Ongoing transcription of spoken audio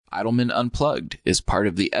Idleman Unplugged is part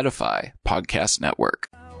of the Edify podcast network.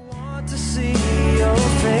 I want to see your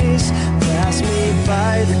face, pass me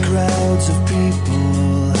by the crowds of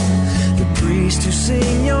people, the priests who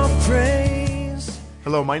sing your praise.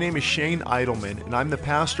 Hello, my name is Shane Idleman, and I'm the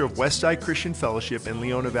pastor of Westside Christian Fellowship in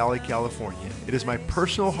Leona Valley, California. It is my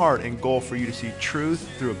personal heart and goal for you to see truth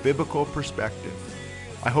through a biblical perspective.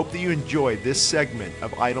 I hope that you enjoy this segment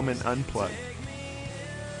of Idleman Unplugged.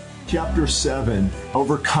 Chapter 7,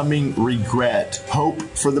 Overcoming Regret, Hope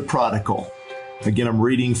for the Prodigal. Again, I'm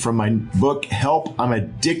reading from my book, Help, I'm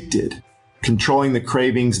Addicted, Controlling the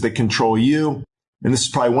Cravings That Control You. And this is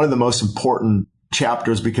probably one of the most important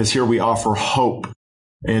chapters because here we offer hope.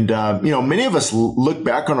 And, many of us look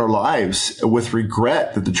back on our lives with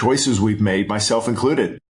regret that the choices we've made, myself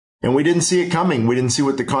included, and we didn't see it coming. We didn't see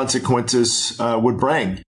what the consequences would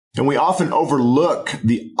bring. And we often overlook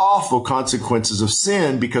the awful consequences of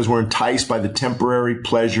sin because we're enticed by the temporary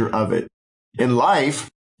pleasure of it. In life,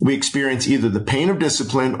 we experience either the pain of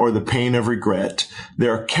discipline or the pain of regret.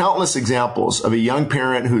 There are countless examples of a young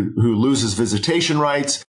parent who loses visitation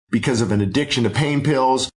rights because of an addiction to pain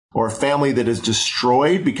pills, or a family that is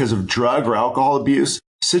destroyed because of drug or alcohol abuse.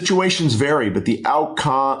 Situations vary, but the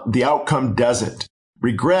outcome doesn't.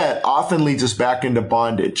 Regret often leads us back into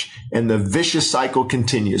bondage, and the vicious cycle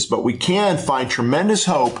continues. But we can find tremendous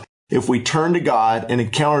hope if we turn to God and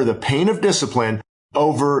encounter the pain of discipline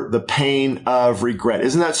over the pain of regret.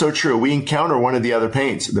 Isn't that so true? We encounter one of the other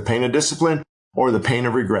pains, the pain of discipline or the pain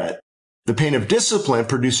of regret. The pain of discipline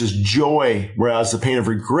produces joy, whereas the pain of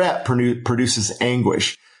regret produces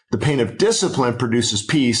anguish. The pain of discipline produces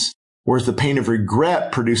peace, whereas the pain of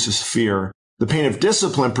regret produces fear. The pain of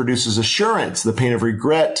discipline produces assurance. The pain of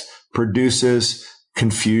regret produces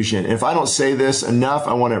confusion. And if I don't say this enough,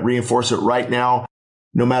 I want to reinforce it right now.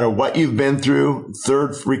 No matter what you've been through,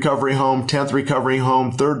 3rd recovery home, 10th recovery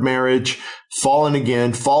home, 3rd marriage, fallen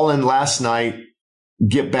again, fallen last night,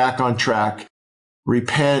 get back on track,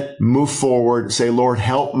 repent, move forward, say, Lord,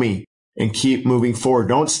 help me, and keep moving forward.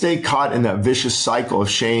 Don't stay caught in that vicious cycle of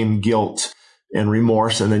shame, guilt, and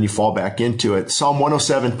remorse, and then you fall back into it. Psalm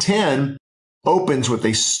 107:10 opens with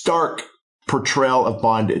a stark portrayal of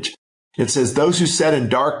bondage. It says, those who sat in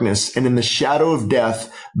darkness and in the shadow of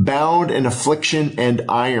death, bound in affliction and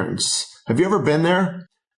irons. Have you ever been there?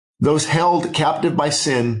 Those held captive by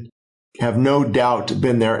sin have no doubt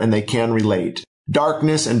been there, and they can relate.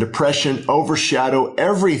 Darkness and depression overshadow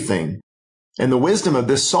everything. And the wisdom of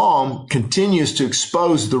this psalm continues to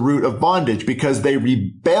expose the root of bondage because they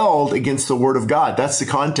rebelled against the word of God. That's the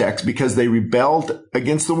context. Because they rebelled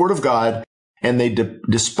against the word of God and they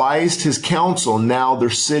despised his counsel. Now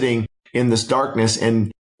they're sitting in this darkness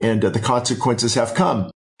and the consequences have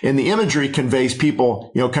come. And the imagery conveys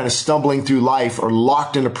people, kind of stumbling through life or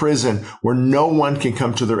locked in a prison where no one can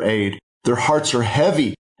come to their aid. Their hearts are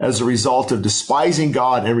heavy as a result of despising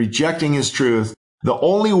God and rejecting his truth. The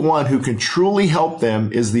only one who can truly help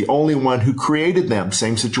them is the only one who created them.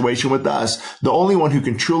 Same situation with us. The only one who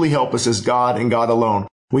can truly help us is God and God alone.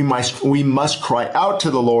 We must cry out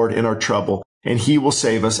to the Lord in our trouble, and he will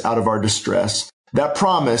save us out of our distress. That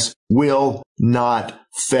promise will not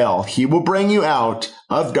fail. He will bring you out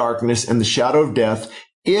of darkness and the shadow of death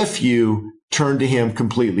if you turn to him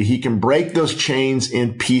completely. He can break those chains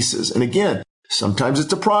in pieces. And again, sometimes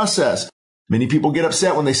it's a process. Many people get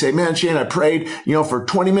upset when they say, man, Shane, I prayed, for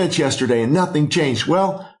 20 minutes yesterday and nothing changed.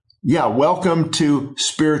 Well, yeah, welcome to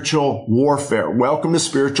spiritual warfare. Welcome to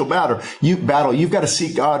spiritual battle. You've got to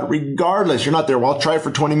seek God regardless. You're not there. Well, I'll try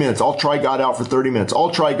for 20 minutes. I'll try God out for 30 minutes.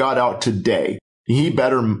 I'll try God out today. He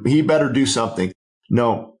better do something.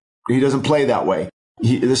 No, he doesn't play that way.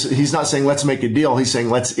 He's not saying, let's make a deal. He's saying,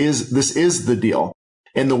 this is the deal.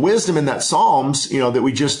 And the wisdom in that Psalms, that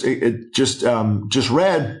we just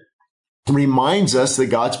read, reminds us that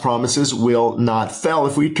God's promises will not fail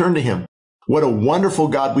if we turn to him. What a wonderful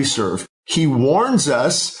God we serve. He warns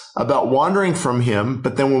us about wandering from him,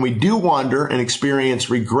 but then when we do wander and experience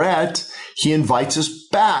regret, he invites us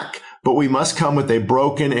back. But we must come with a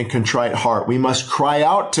broken and contrite heart. We must cry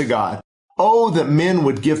out to God. Oh, that men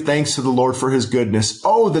would give thanks to the Lord for his goodness.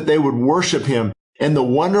 Oh, that they would worship him and the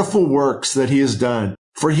wonderful works that he has done.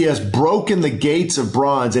 For he has broken the gates of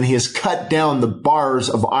bronze and he has cut down the bars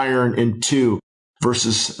of iron in two.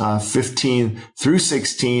 Verses 15 through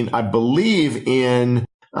 16, I believe in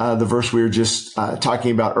the verse we were just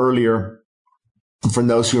talking about earlier from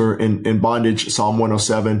those who are in bondage, Psalm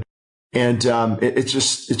 107. And it's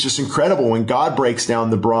just incredible when God breaks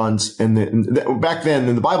down the bronze. Back then,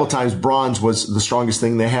 in the Bible times, bronze was the strongest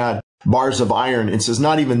thing they had. Bars of iron. It says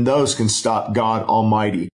not even those can stop God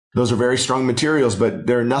Almighty. Those are very strong materials, but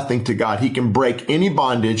they're nothing to God. He can break any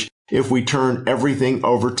bondage if we turn everything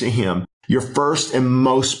over to him. Your first and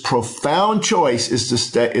most profound choice is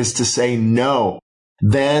to say no.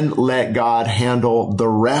 Then let God handle the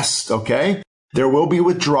rest, okay? There will be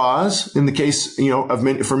withdrawals in the case,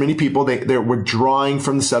 for many people, they're withdrawing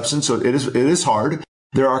from the substance. So it is hard.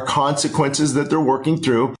 There are consequences that they're working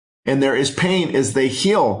through, and there is pain as they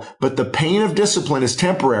heal. But the pain of discipline is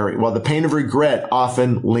temporary, while the pain of regret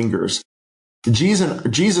often lingers.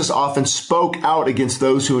 Jesus often spoke out against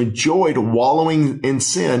those who enjoyed wallowing in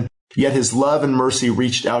sin, yet his love and mercy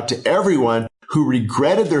reached out to everyone who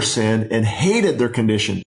regretted their sin and hated their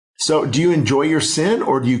condition. So do you enjoy your sin,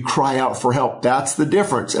 or do you cry out for help? That's the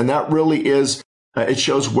difference. And that really is, it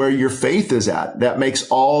shows where your faith is at. That makes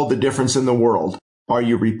all the difference in the world. Are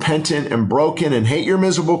you repentant and broken and hate your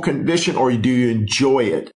miserable condition, or do you enjoy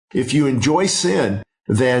it? If you enjoy sin,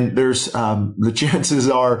 then there's, the chances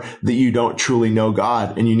are that you don't truly know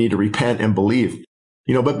God and you need to repent and believe.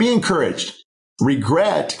 But be encouraged.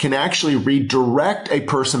 Regret can actually redirect a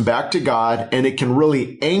person back to God, and it can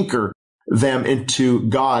really anchor them into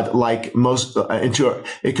God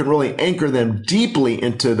it can really anchor them deeply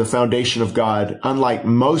into the foundation of God, unlike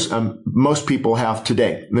most people have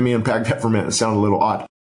today. Let me unpack that for a minute. It sounded a little odd.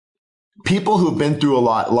 People who've been through a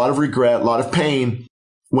lot of regret, a lot of pain,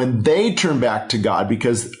 when they turn back to God,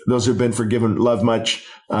 because those who've been forgiven love much,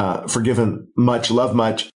 love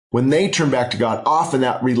much. When they turn back to God, often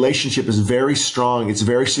that relationship is very strong. It's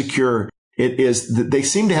very secure. They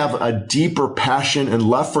seem to have a deeper passion and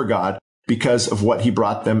love for God because of what he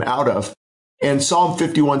brought them out of. And Psalm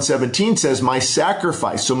 51:17 says, my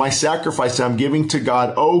sacrifice I'm giving to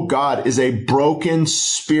God, oh God, is a broken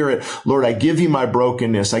spirit. Lord, I give you my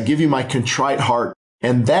brokenness. I give you my contrite heart,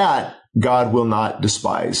 and that God will not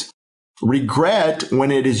despise. Regret,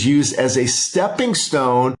 when it is used as a stepping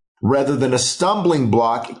stone rather than a stumbling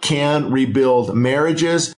block, can rebuild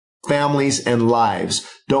marriages, families, and lives.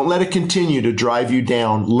 Don't let it continue to drive you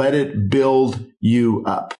down. Let it build you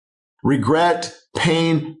up. Regret,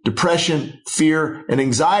 pain, depression, fear, and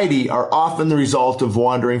anxiety are often the result of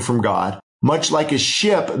wandering from God, much like a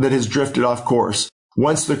ship that has drifted off course.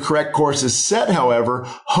 Once the correct course is set, however,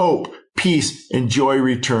 hope, peace, and joy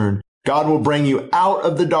return. God will bring you out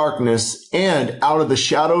of the darkness and out of the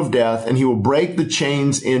shadow of death, and he will break the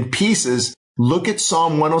chains in pieces. Look at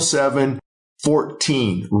Psalm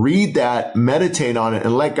 107:14. Read that, meditate on it,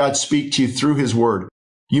 and let God speak to you through his word.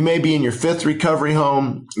 You may be in your 5th recovery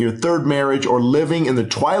home, your 3rd marriage, or living in the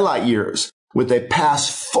twilight years with a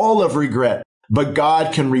past full of regret. But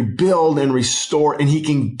God can rebuild and restore, and he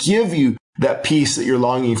can give you that peace that you're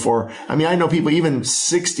longing for. I mean, I know people even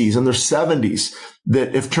 60s and their 70s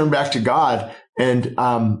that have turned back to God, and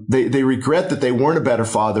they regret that they weren't a better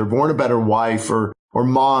father, weren't a better wife or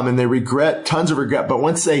mom, and they regret, tons of regret. But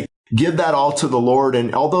once they give that all to the Lord,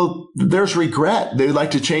 and although there's regret, they would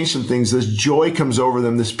like to change some things, this joy comes over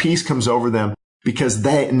them, this peace comes over them, because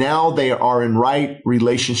they are in right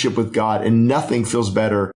relationship with God, and nothing feels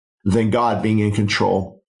better than God being in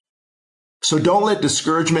control. So don't let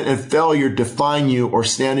discouragement and failure define you or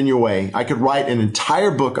stand in your way. I could write an entire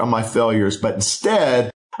book on my failures, but instead,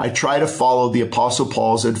 I try to follow the Apostle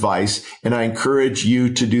Paul's advice, and I encourage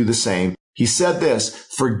you to do the same. He said this,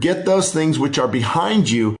 forget those things which are behind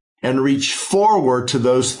you and reach forward to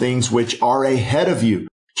those things which are ahead of you.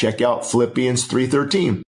 Check out Philippians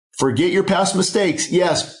 3:13. Forget your past mistakes,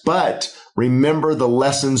 yes, but remember the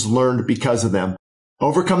lessons learned because of them.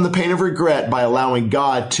 Overcome the pain of regret by allowing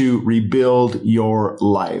God to rebuild your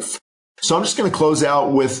life. So I'm just going to close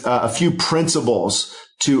out with a few principles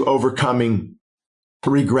to overcoming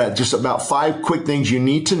regret. Just about 5 quick things you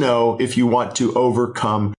need to know if you want to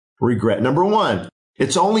overcome regret. Number 1,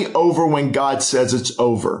 it's only over when God says it's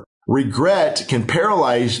over. Regret can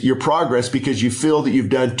paralyze your progress because you feel that you've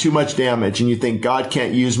done too much damage and you think God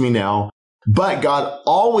can't use me now. But God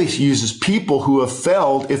always uses people who have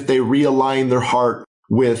failed if they realign their heart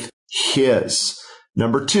with his.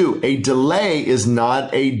 Number 2, a delay is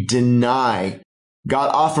not a deny.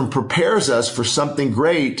 God often prepares us for something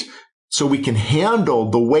great so we can handle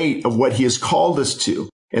the weight of what he has called us to.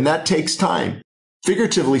 And that takes time.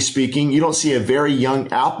 Figuratively speaking, you don't see a very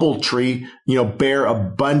young apple tree, bear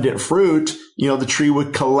abundant fruit. The tree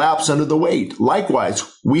would collapse under the weight. Likewise,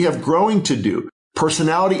 we have growing to do.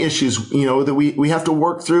 Personality issues, that we have to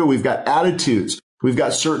work through. We've got attitudes. We've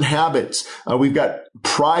got certain habits. We've got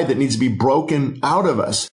pride that needs to be broken out of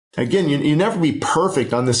us. Again, you never be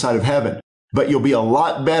perfect on this side of heaven, but you'll be a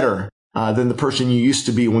lot better than the person you used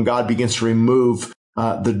to be when God begins to remove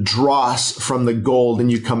the dross from the gold,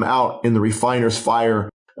 and you come out in the refiner's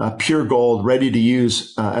fire pure gold, ready to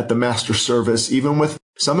use at the master service, even with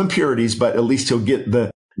some impurities, but at least he'll get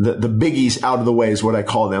the biggies out of the way is what I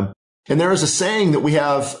call them. And there is a saying that we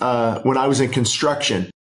have when I was in construction: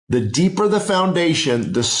 the deeper the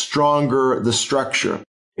foundation, the stronger the structure.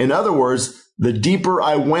 In other words, the deeper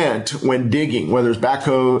I went when digging, whether it's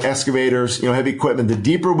backhoe, excavators, heavy equipment, the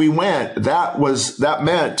deeper we went, that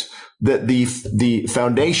meant that the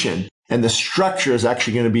foundation and the structure is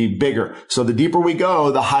actually going to be bigger. So the deeper we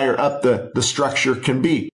go, the higher up the structure can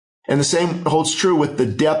be. And the same holds true with the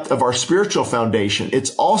depth of our spiritual foundation.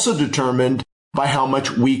 It's also determined by how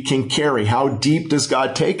much we can carry. How deep does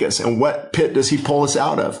God take us, and what pit does he pull us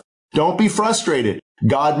out of? Don't be frustrated.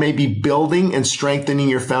 God may be building and strengthening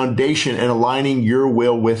your foundation and aligning your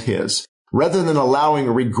will with his. Rather than allowing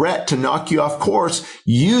regret to knock you off course,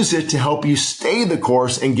 use it to help you stay the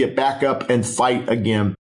course and get back up and fight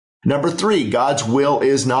again. Number 3, God's will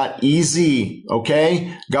is not easy.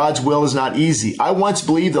 Okay? God's will is not easy. I once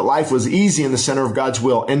believed that life was easy in the center of God's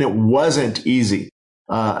will, and it wasn't easy.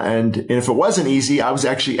 And if it wasn't easy, I was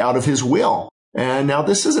actually out of his will. And now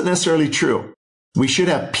this isn't necessarily true. We should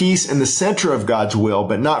have peace in the center of God's will,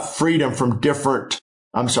 but not freedom from difficult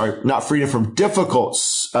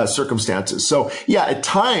circumstances. So yeah, at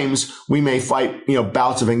times we may fight,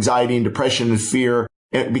 bouts of anxiety and depression and fear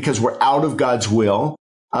because we're out of God's will.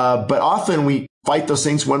 But often we fight those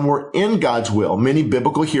things when we're in God's will. Many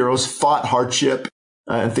biblical heroes fought hardship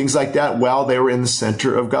and things like that while they were in the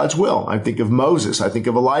center of God's will. I think of Moses. I think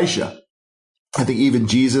of Elijah. I think even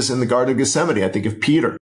Jesus in the Garden of Gethsemane. I think of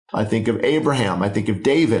Peter. I think of Abraham. I think of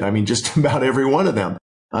David. I mean, just about every one of them.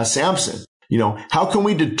 Samson. How can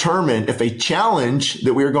we determine if a challenge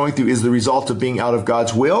that we are going through is the result of being out of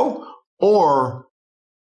God's will or,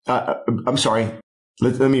 let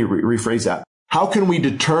me rephrase that. How can we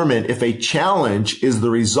determine if a challenge is the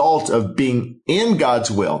result of being in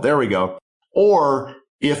God's will? There we go. Or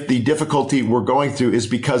if the difficulty we're going through is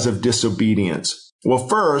because of disobedience? Well,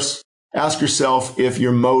 first, ask yourself if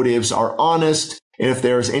your motives are honest and if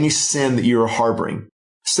there is any sin that you are harboring.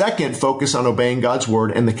 Second, focus on obeying God's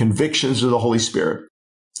word and the convictions of the Holy Spirit.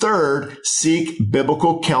 Third, seek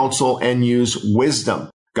biblical counsel and use wisdom.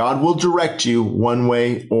 God will direct you one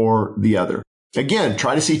way or the other. Again,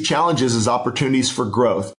 try to see challenges as opportunities for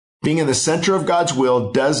growth. Being in the center of God's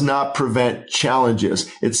will does not prevent challenges.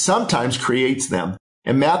 It sometimes creates them.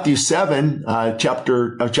 In Matthew 7,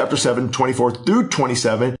 chapter 7, 24 through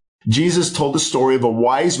 27, Jesus told the story of a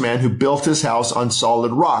wise man who built his house on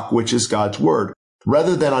solid rock, which is God's word,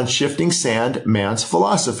 rather than on shifting sand, man's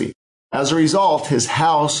philosophy. As a result, his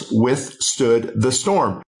house withstood the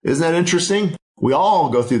storm. Isn't that interesting? We all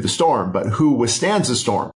go through the storm, but who withstands the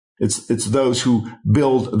storm? It's those who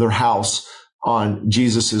build their house on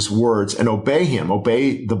Jesus' words and obey him,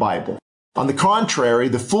 obey the Bible. On the contrary,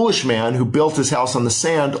 the foolish man who built his house on the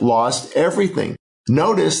sand lost everything.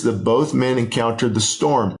 Notice that both men encountered the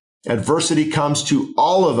storm. Adversity comes to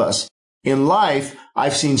all of us. In life,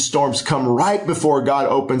 I've seen storms come right before God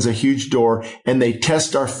opens a huge door, and they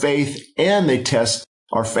test our faith and they test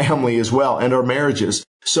our family as well and our marriages.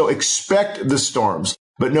 So expect the storms,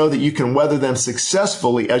 but know that you can weather them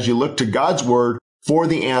successfully as you look to God's word for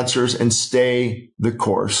the answers and stay the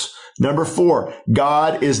course. Number 4,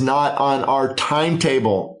 God is not on our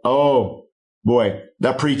timetable. Oh boy,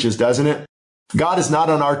 that preaches, doesn't it? God is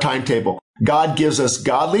not on our timetable. God gives us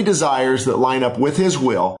godly desires that line up with his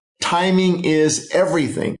will. Timing is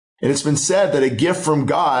everything. And it's been said that a gift from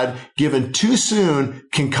God given too soon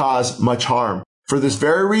can cause much harm. For this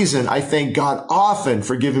very reason, I thank God often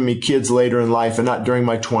for giving me kids later in life and not during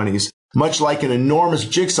my 20s. Much like an enormous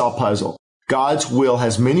jigsaw puzzle, God's will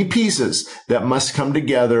has many pieces that must come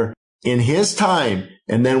together in his time,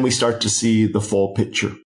 and then we start to see the full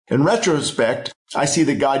picture. In retrospect, I see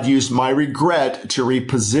that God used my regret to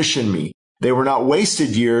reposition me. They were not wasted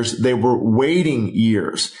years, they were waiting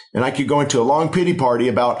years. And I could go into a long pity party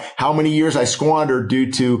about how many years I squandered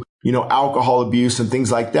due to, alcohol abuse and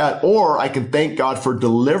things like that. Or I can thank God for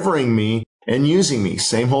delivering me and using me.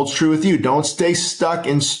 Same holds true with you. Don't stay stuck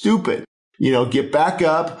and stupid. Get back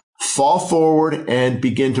up, fall forward, and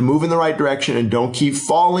begin to move in the right direction. And don't keep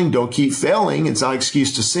falling, don't keep failing. It's not an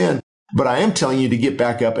excuse to sin. But I am telling you to get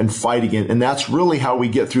back up and fight again. And that's really how we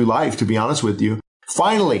get through life, to be honest with you.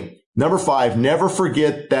 Finally, number 5, never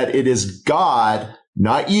forget that it is God,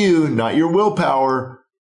 not you, not your willpower.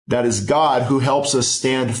 That is God who helps us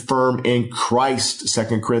stand firm in Christ.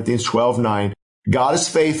 2 Corinthians 12:9. God is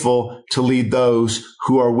faithful to lead those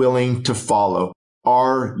who are willing to follow.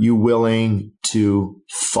 Are you willing to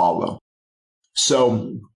follow?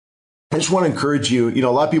 So I just want to encourage you,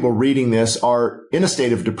 a lot of people reading this are in a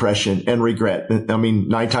state of depression and regret. I mean,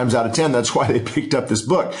 9 times out of 10, that's why they picked up this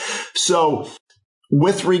book. So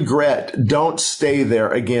with regret, don't stay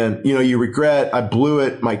there. Again, you regret, I blew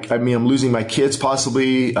it. I'm losing my kids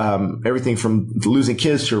possibly, everything from losing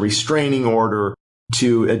kids to a restraining order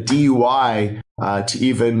to a DUI, to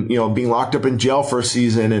even, being locked up in jail for a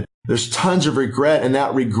season. And there's tons of regret, and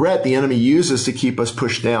that regret the enemy uses to keep us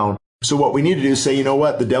pushed down. So what we need to do is say, you know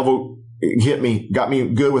what? The devil hit me, got me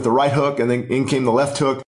good with the right hook, and then in came the left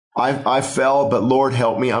hook. I fell, but Lord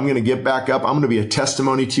help me. I'm going to get back up. I'm going to be a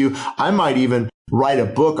testimony to you. I might even write a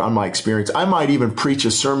book on my experience. I might even preach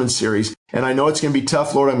a sermon series. And I know it's going to be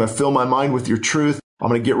tough, Lord. I'm going to fill my mind with your truth. I'm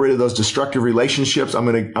going to get rid of those destructive relationships. I'm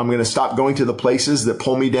going to stop going to the places that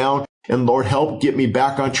pull me down. And Lord, help get me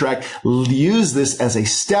back on track. Use this as a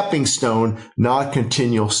stepping stone, not a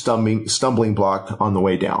continual stumbling block on the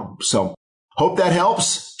way down. So hope that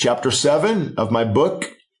helps. Chapter 7 of my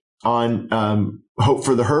book on hope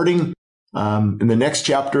for the hurting. In the next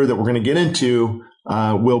chapter that we're going to get into,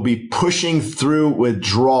 we'll be pushing through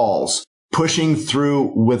withdrawals.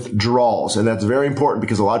 And that's very important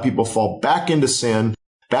because a lot of people fall back into sin,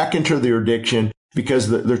 back into their addiction, because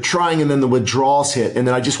they're trying and then the withdrawals hit. And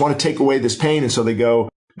then I just want to take away this pain. And so they go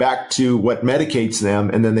back to what medicates them,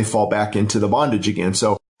 and then they fall back into the bondage again.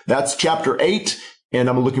 So that's chapter 8. And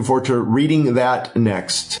I'm looking forward to reading that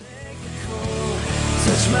next.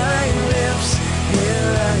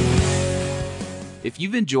 If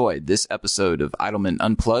you've enjoyed this episode of Idleman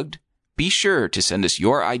Unplugged, be sure to send us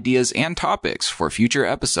your ideas and topics for future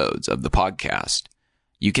episodes of the podcast.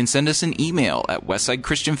 You can send us an email at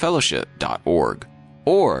westsidechristianfellowship.org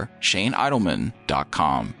or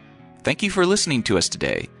shaneidleman.com. Thank you for listening to us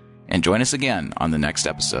today, and join us again on the next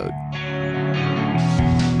episode.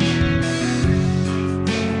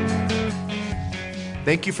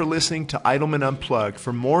 Thank you for listening to Idleman Unplugged.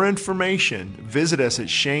 For more information, visit us at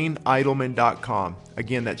shaneidleman.com.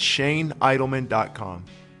 Again, that's shaneidleman.com.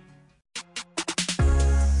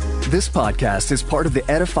 This podcast is part of the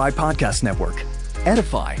Edify Podcast Network.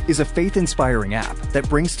 Edify is a faith-inspiring app that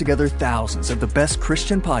brings together thousands of the best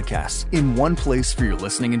Christian podcasts in one place for your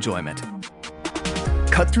listening enjoyment.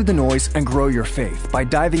 Cut through the noise and grow your faith by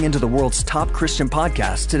diving into the world's top Christian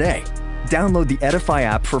podcasts today. Download the Edify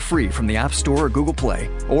app for free from the App Store or Google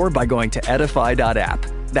Play, or by going to edify.app.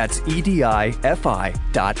 That's edifi.app.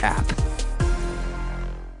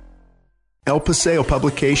 El Paseo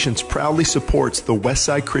Publications proudly supports the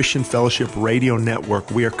Westside Christian Fellowship Radio Network.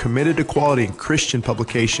 We are committed to quality in Christian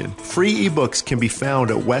publication. Free ebooks can be found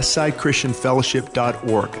at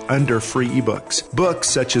westsidechristianfellowship.org under free ebooks. Books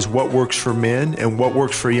such as What Works for Men and What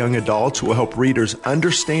Works for Young Adults will help readers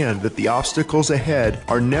understand that the obstacles ahead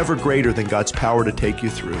are never greater than God's power to take you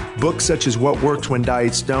through. Books such as What Works When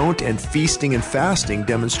Diets Don't and Feasting and Fasting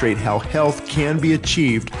demonstrate how health can be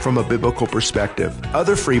achieved from a biblical perspective.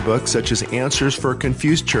 Other free books such as Answers for a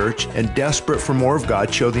Confused Church and Desperate for More of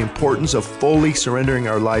God show the importance of fully surrendering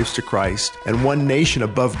our lives to Christ. And One Nation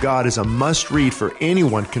Above God is a must-read for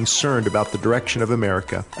anyone concerned about the direction of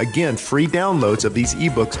America. Again, free downloads of these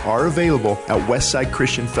ebooks are available at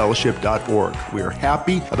westsidechristianfellowship.org. We are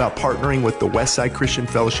happy about partnering with the Westside Christian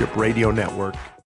Fellowship Radio Network.